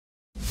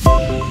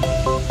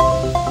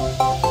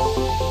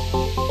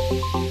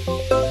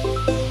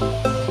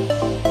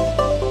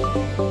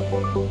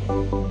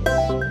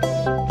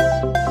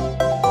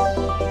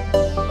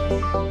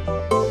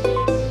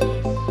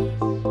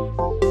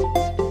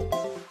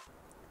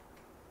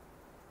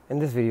In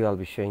this video, I'll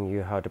be showing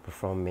you how to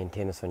perform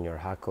maintenance on your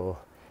HAKKO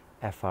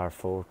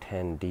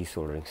FR-410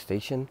 desoldering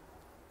station.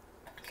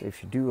 So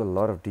if you do a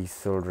lot of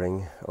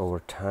desoldering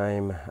over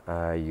time,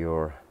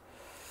 your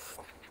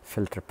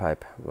filter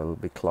pipe will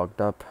be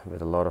clogged up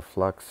with a lot of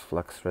flux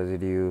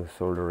residue,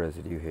 solder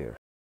residue here.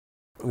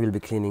 We'll be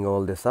cleaning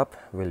all this up.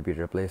 We'll be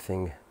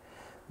replacing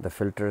the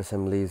filter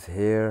assemblies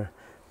here.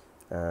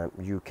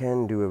 You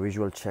can do a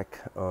visual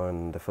check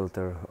on the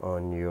filter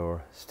on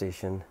your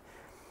station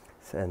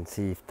and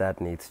see if that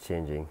needs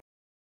changing.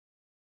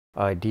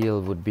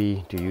 Ideal would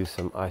be to use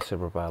some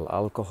isopropyl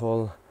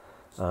alcohol.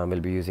 We'll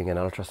be using an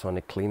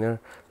ultrasonic cleaner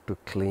to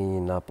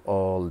clean up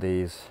all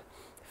these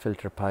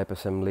filter pipe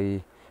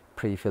assembly,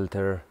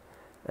 pre-filter,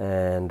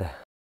 and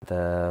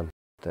the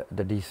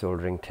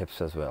desoldering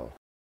tips as well.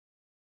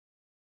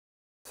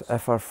 So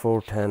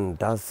FR-410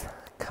 does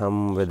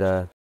come with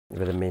a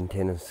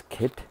maintenance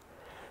kit.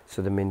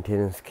 So the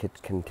maintenance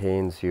kit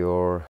contains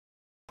your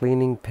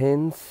cleaning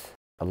pins,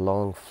 a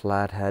long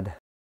flathead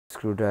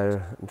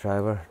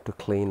screwdriver to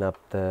clean up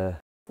the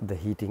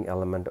heating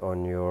element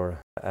on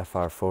your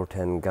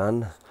FR-410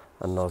 gun,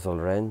 a nozzle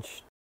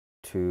wrench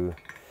to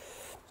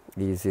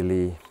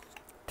easily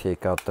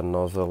take out the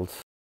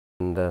nozzles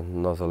and the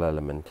nozzle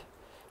element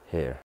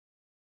here.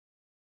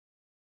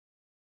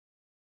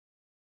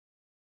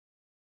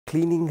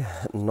 Cleaning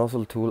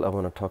nozzle tool, I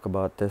want to talk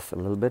about this a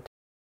little bit.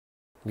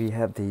 We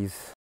have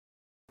these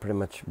pretty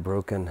much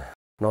broken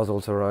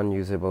nozzles or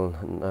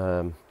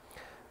unusable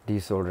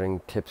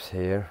desoldering tips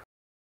here.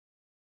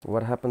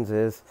 What happens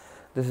is,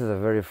 this is a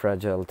very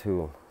fragile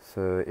tool,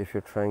 so if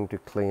you're trying to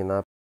clean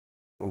up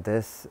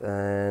this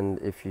and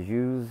if you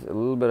use a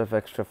little bit of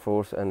extra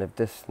force and if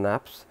this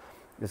snaps,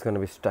 it's going to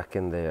be stuck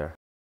in there.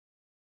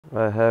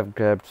 I have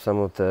grabbed some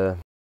of the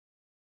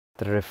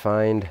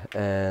refined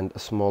and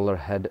smaller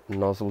head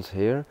nozzles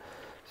here,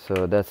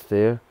 so that's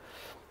there.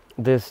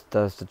 This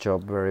does the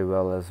job very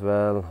well as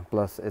well,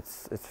 plus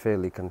it's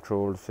fairly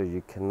controlled, so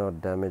you cannot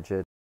damage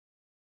it.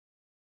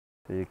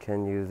 So you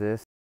can use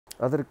this.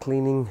 Other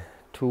cleaning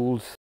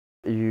tools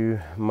you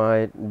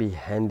might be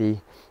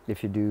handy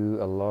if you do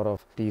a lot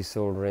of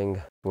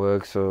desoldering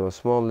work. So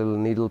small little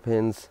needle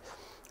pins,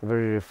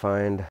 very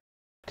refined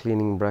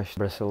cleaning brush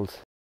bristles,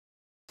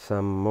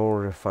 some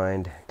more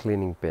refined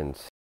cleaning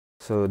pins.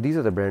 So these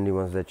are the brand new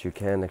ones that you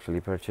can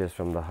actually purchase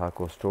from the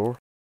HAKKO store.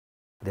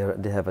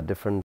 They have a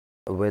different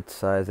width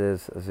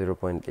sizes,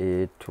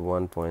 0.8 to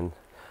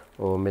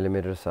 1.0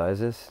 millimeter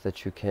sizes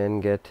that you can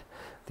get.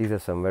 These are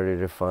some very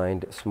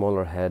refined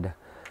smaller head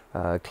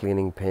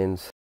cleaning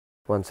pins.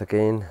 Once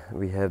again,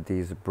 we have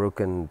these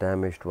broken,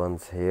 damaged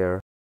ones here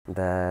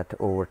that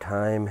over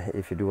time,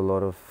 if you do a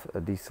lot of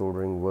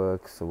desoldering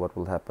work, so what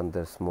will happen,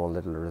 there's small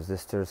little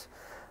resistors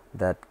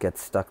that get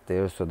stuck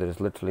there, so there's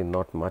literally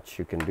not much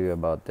you can do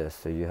about this.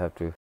 So you have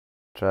to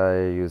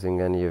try using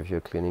any of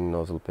your cleaning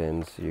nozzle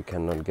pins, you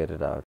cannot get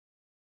it out.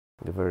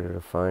 The very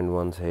refined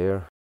ones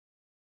here,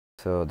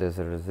 so there's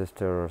a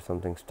resistor or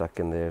something stuck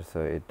in there,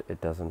 so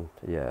it doesn't,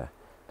 yeah,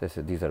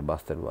 these are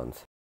busted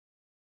ones.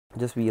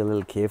 Just be a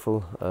little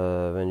careful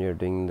when you're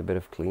doing a bit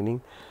of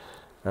cleaning.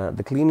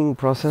 The cleaning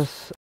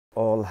process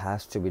all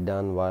has to be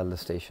done while the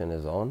station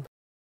is on,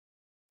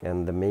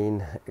 and the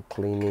main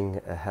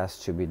cleaning has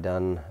to be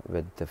done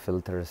with the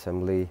filter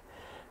assembly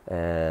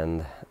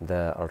and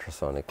the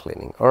ultrasonic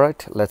cleaning.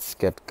 Alright, let's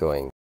get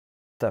going.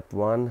 Step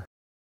 1,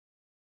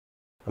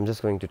 I'm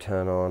just going to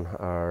turn on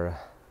our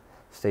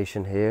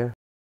station here.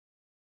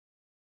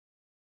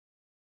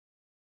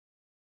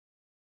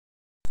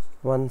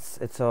 Once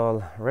it's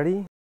all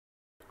ready,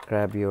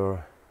 grab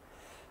your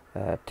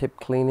tip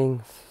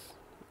cleaning,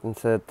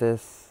 insert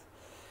this,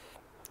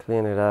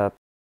 clean it up.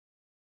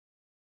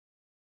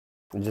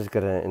 You're just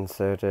gonna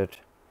insert it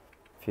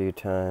a few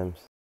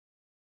times.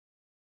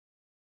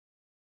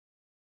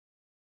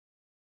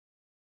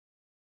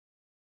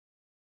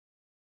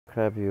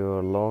 Grab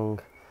your long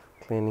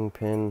cleaning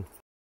pin.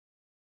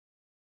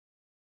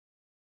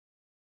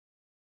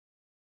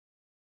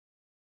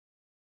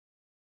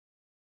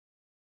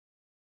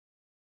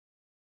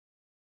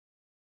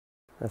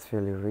 That's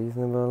fairly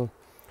reasonable.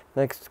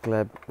 Next,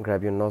 grab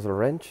your nozzle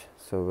wrench.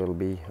 So we'll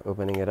be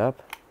opening it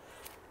up,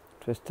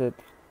 twist it,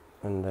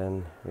 and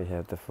then we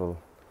have the full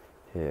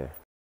here.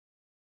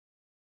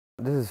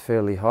 This is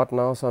fairly hot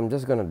now, so I'm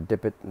just gonna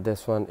dip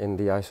this one in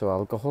the iso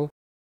alcohol.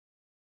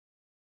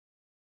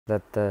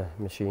 Let the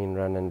machine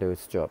run and do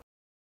its job.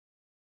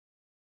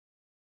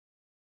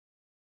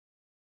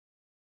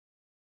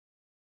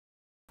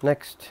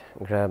 Next,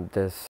 grab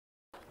this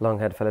long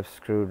head Phillips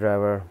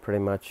screwdriver, pretty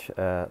much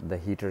the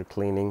heater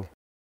cleaning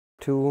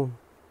tool,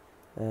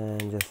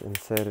 and just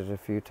insert it a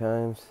few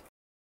times.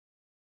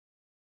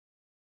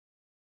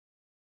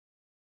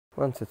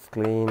 Once it's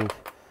cleaned,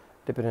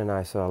 dip it in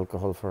iso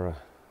alcohol for a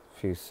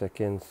few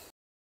seconds.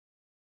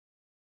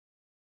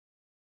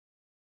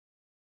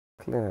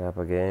 Clean it up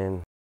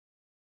again.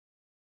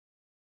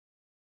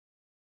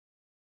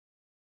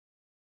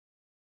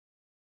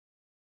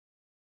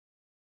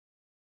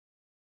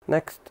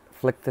 Next,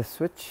 flick the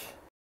switch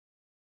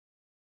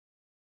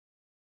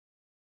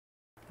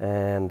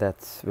and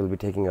that's we'll be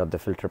taking out the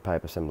filter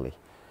pipe assembly.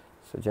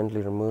 So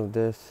gently remove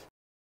this.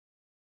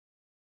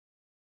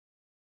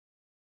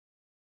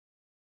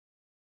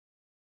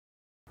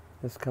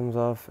 This comes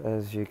off.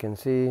 As you can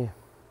see,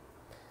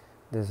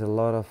 there's a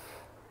lot of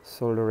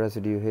solder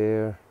residue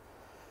here.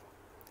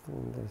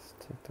 And let's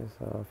take this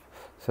off.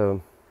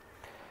 So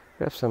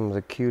grab some of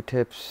the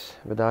Q-tips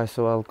with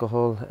iso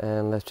alcohol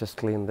and let's just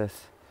clean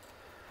this.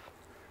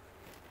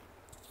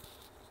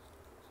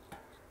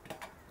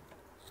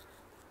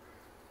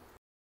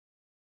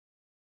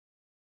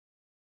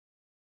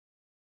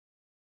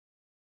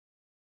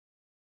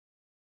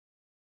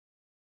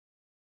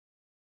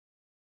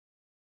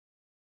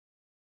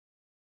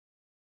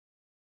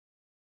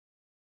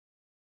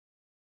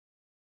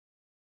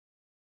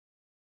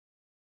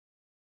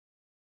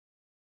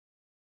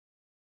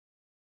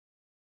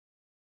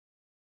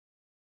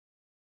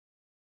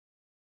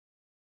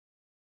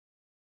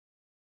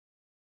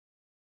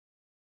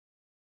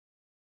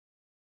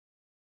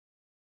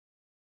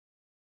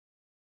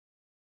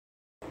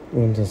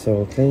 Once it's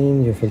all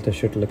clean, your filter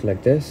should look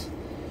like this.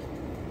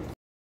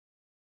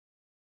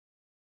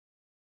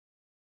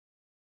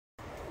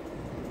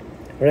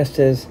 Rest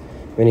is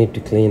we need to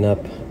clean up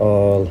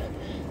all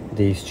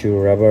these two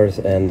rubbers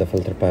and the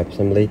filter pipe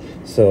assembly.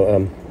 So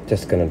I'm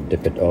just gonna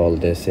dip it all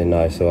this in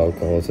iso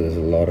alcohol, so there's a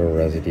lot of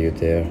residue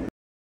there.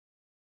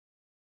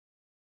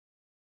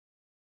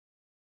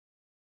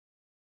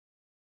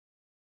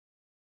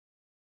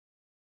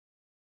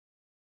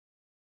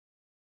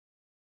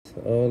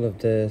 So all of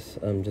this,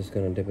 I'm just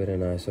gonna dip it in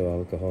iso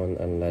alcohol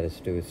and let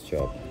it do its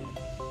job.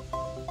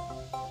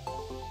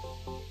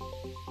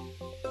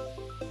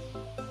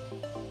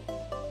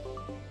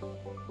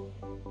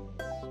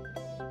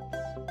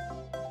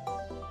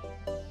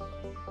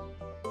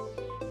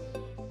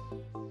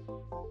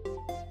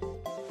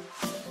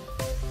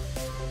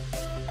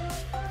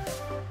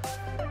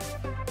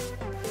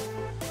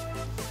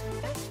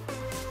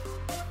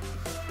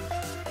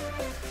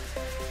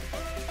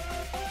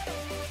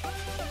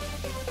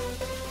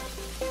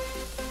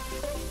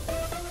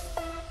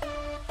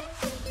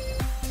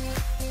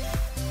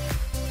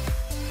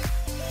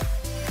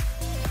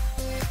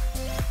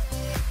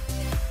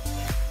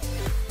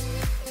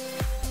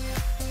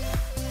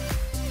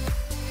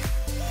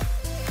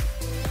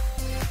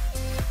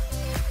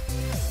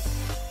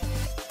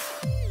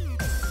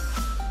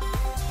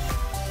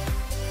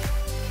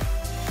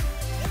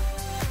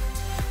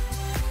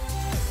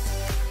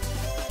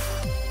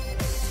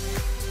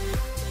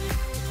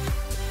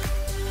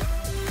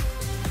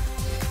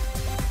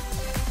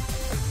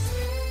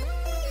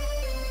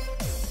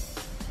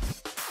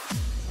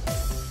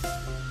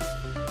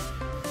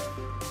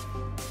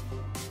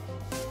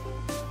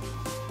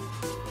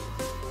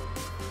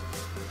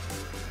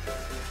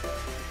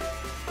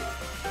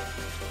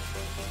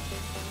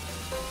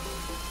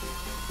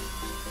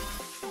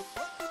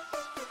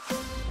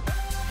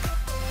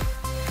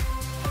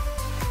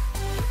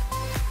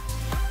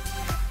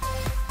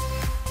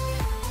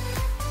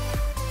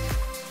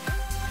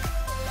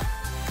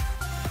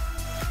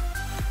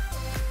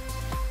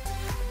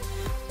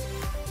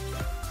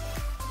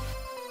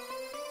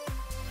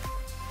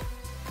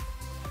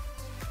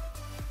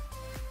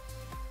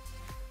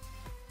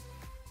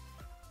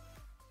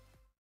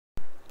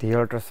 The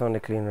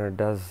ultrasonic cleaner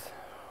does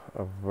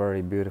a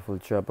very beautiful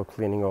job of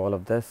cleaning all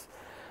of this.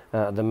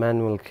 The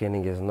manual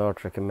cleaning is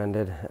not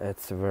recommended.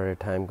 It's a very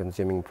time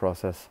consuming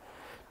process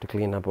to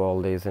clean up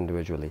all these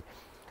individually.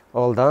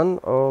 All done,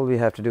 all we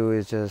have to do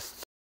is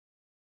just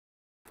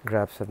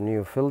grab some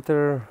new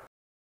filter,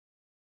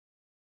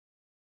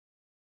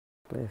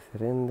 place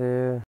it in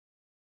there,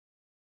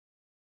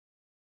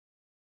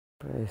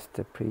 place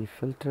the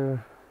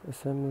pre-filter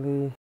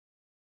assembly,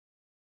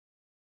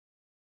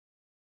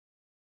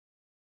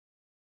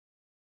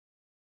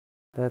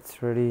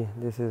 that's ready,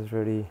 this is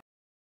ready,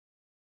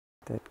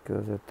 that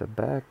goes at the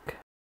back,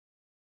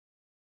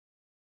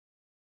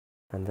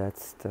 and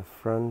that's the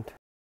front.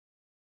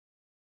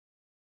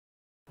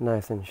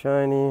 Nice and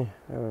shiny,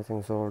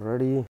 everything's all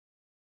ready.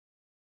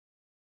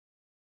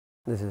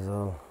 This is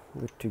all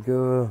good to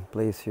go.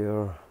 Place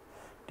your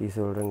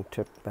desoldering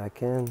tip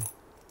back in,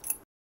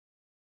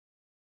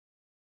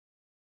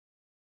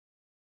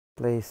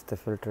 place the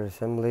filter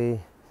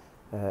assembly.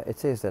 It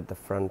says at the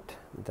front,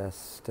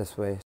 that's this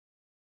way.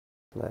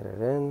 Slide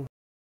it in.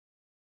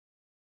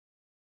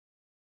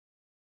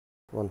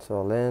 Once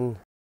all in,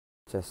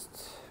 just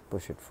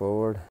push it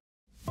forward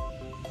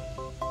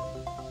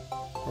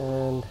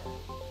and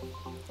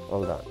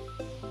all done.